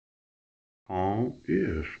Oh,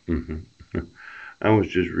 yes. I was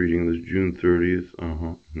just reading this June 30th,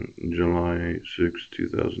 July 6th,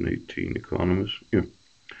 2018 Economist. Yeah.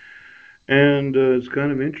 And it's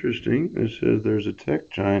kind of interesting. It says there's a tech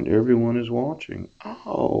giant everyone is watching.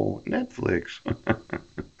 Oh, Netflix.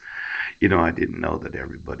 I didn't know that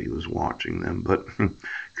everybody was watching them, but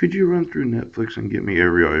could you run through Netflix and get me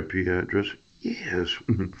every IP address? Yes.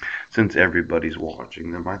 Since everybody's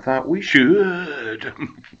watching them, I thought we should.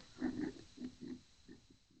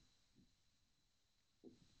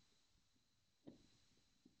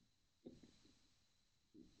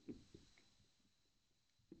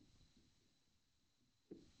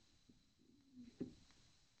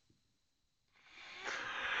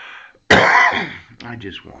 I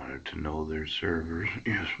just wanted to know their servers.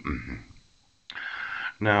 Yes.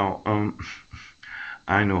 Now,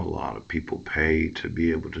 I know a lot of people pay to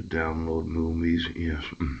be able to download movies. Yes.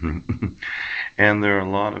 And there are a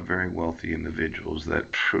lot of very wealthy individuals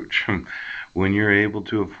that, when you're able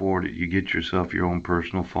to afford it, you get yourself your own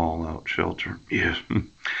personal fallout shelter. Yes.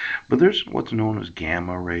 But there's what's known as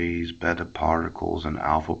gamma rays, beta particles, and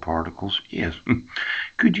alpha particles. Yes.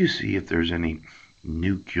 Could you see if there's any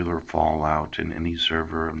nuclear fallout in any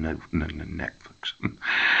server of Netflix?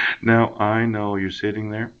 Now, I know you're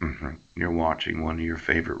sitting there, you're watching one of your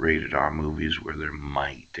favorite rated R movies where there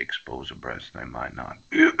might expose a breast, they might not.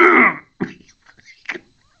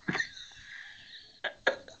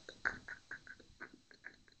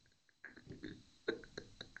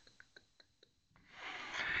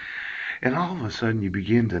 And all of a sudden, you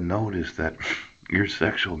begin to notice that your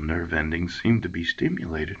sexual nerve endings seem to be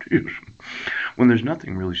stimulated. When there's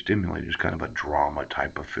nothing really stimulated, it's kind of a drama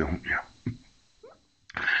type of film. Yeah.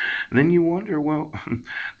 And then you wonder, well,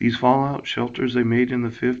 these fallout shelters they made in the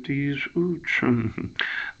 50s, ooch,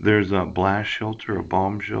 there's a blast shelter, a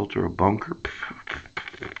bomb shelter, a bunker.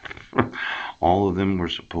 All of them were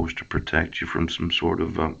supposed to protect you from some sort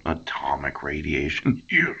of atomic radiation.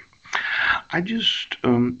 Yeah.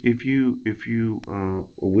 If you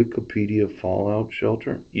Wikipedia Fallout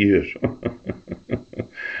shelter, yes.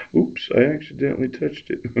 Oops, I accidentally touched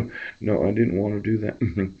it. No, I didn't want to do that.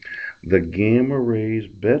 The gamma rays,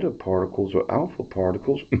 beta particles, or alpha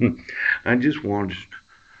particles. I just wanted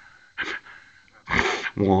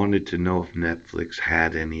to know if Netflix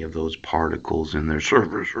had any of those particles in their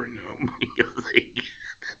servers right now.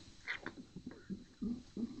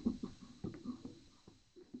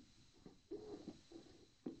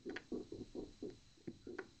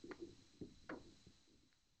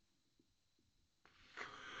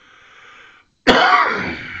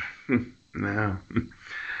 Now,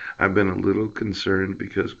 I've been a little concerned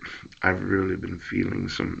because I've really been feeling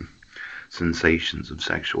some sensations of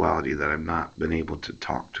sexuality that I've not been able to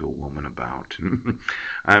talk to a woman about.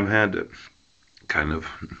 I've had to kind of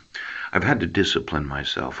I've had to discipline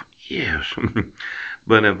myself. Yes.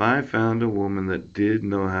 But if I found a woman that did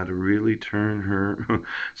know how to really turn her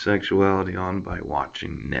sexuality on by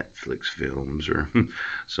watching Netflix films or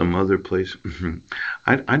some other place,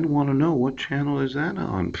 I'd want to know what channel is that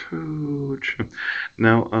on. Pooch.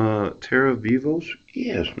 Now, Terra Vivos,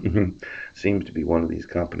 yes, seems to be one of these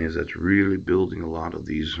companies that's really building a lot of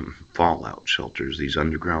these fallout shelters, these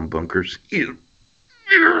underground bunkers.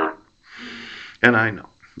 And I know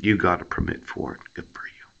you got a permit for it. Good for you.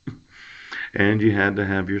 And you had to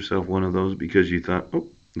have yourself one of those because you thought, oh,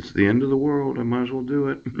 it's the end of the world. I might as well do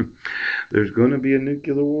it. There's going to be a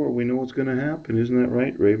nuclear war. We know what's going to happen. Isn't that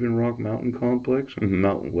right? Raven Rock Mountain Complex,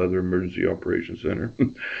 Mountain Weather Emergency Operations Center,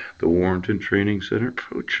 the Warrenton Training Center.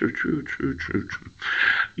 True, true, true, true, true,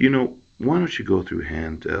 true. Why don't you go through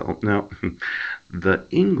Handel? Now, the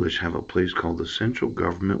English have a place called the Central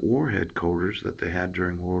Government War Headquarters that they had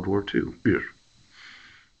during World War II. Yes.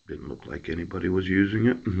 Didn't look like anybody was using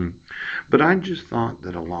it. But I just thought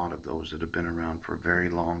that a lot of those that have been around for a very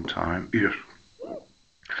long time, yes,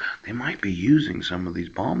 they might be using some of these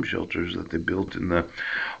bomb shelters that they built in the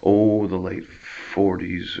late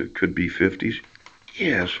 40s, it could be 50s.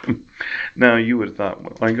 Yes. Now you would have thought,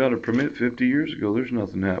 well, I got a permit 50 years ago. There's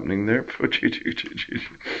nothing happening there.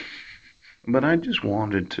 But I just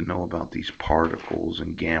wanted to know about these particles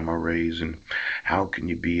and gamma rays and how can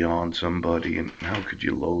you be on somebody and how could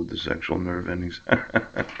you load the sexual nerve endings.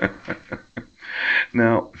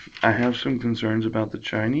 Now, I have some concerns about the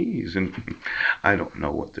Chinese, and I don't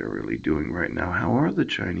know what they're really doing right now. How are the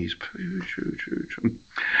Chinese?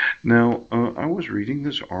 Now, I was reading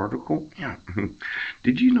this article. Yeah.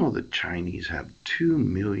 Did you know that Chinese have 2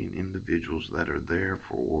 million individuals that are there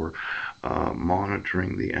for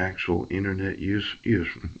monitoring the actual internet use? Yes,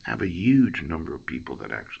 have a huge number of people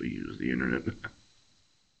that actually use the internet.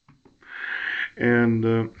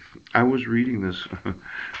 And I was reading this.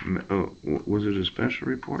 Was it a special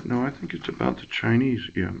report? No, I think it's about the Chinese.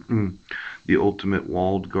 Yeah. The ultimate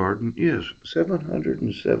walled garden. Yes,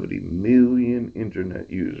 770 million internet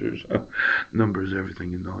users. Numbers,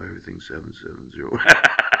 everything, you know, everything 770.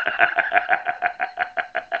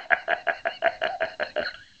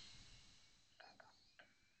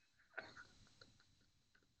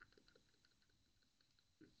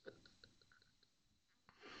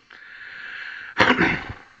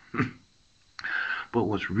 But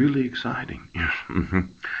what's really exciting is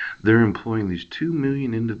they're employing these 2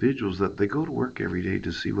 million individuals that they go to work every day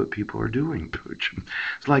to see what people are doing.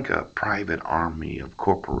 It's like a private army of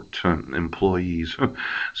corporate employees,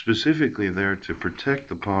 specifically there to protect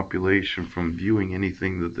the population from viewing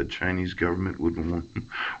anything that the Chinese government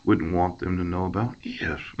wouldn't want them to know about.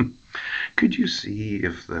 Yes. Could you see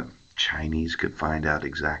if the Chinese could find out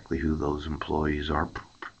exactly who those employees are?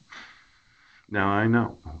 Now I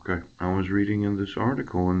know. Okay, I was reading in this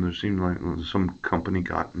article, and there seemed like some company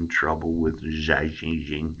got in trouble with Xi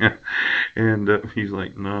Jinping, and he's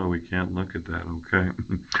like, "No, we can't look at that." Okay,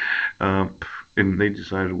 uh, and they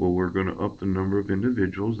decided, well, we're going to up the number of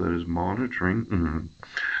individuals that is monitoring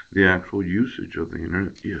the actual usage of the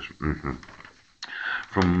internet. Yes,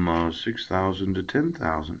 from 6,000 to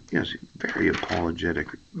 10,000. Yes, very apologetic.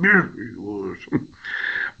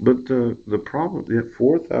 But the problem, they had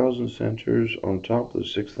 4,000 centers on top of the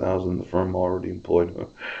 6,000 the firm already employed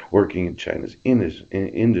working in China's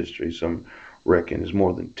industry. Some reckon is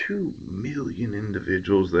more than 2 million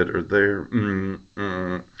individuals that are there.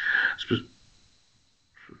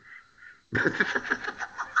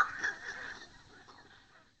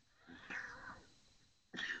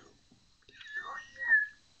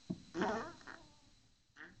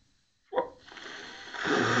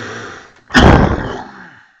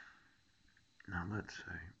 Now let's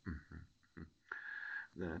say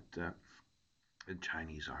that the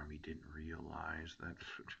Chinese army didn't realize that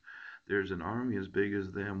there's an army as big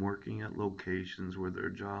as them working at locations where their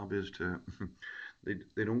job is to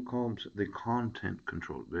they don't call them they content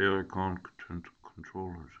control. They are content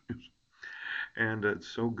controllers. And it's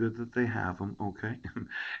so good that they have them, okay?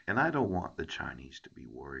 And I don't want the Chinese to be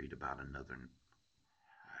worried about another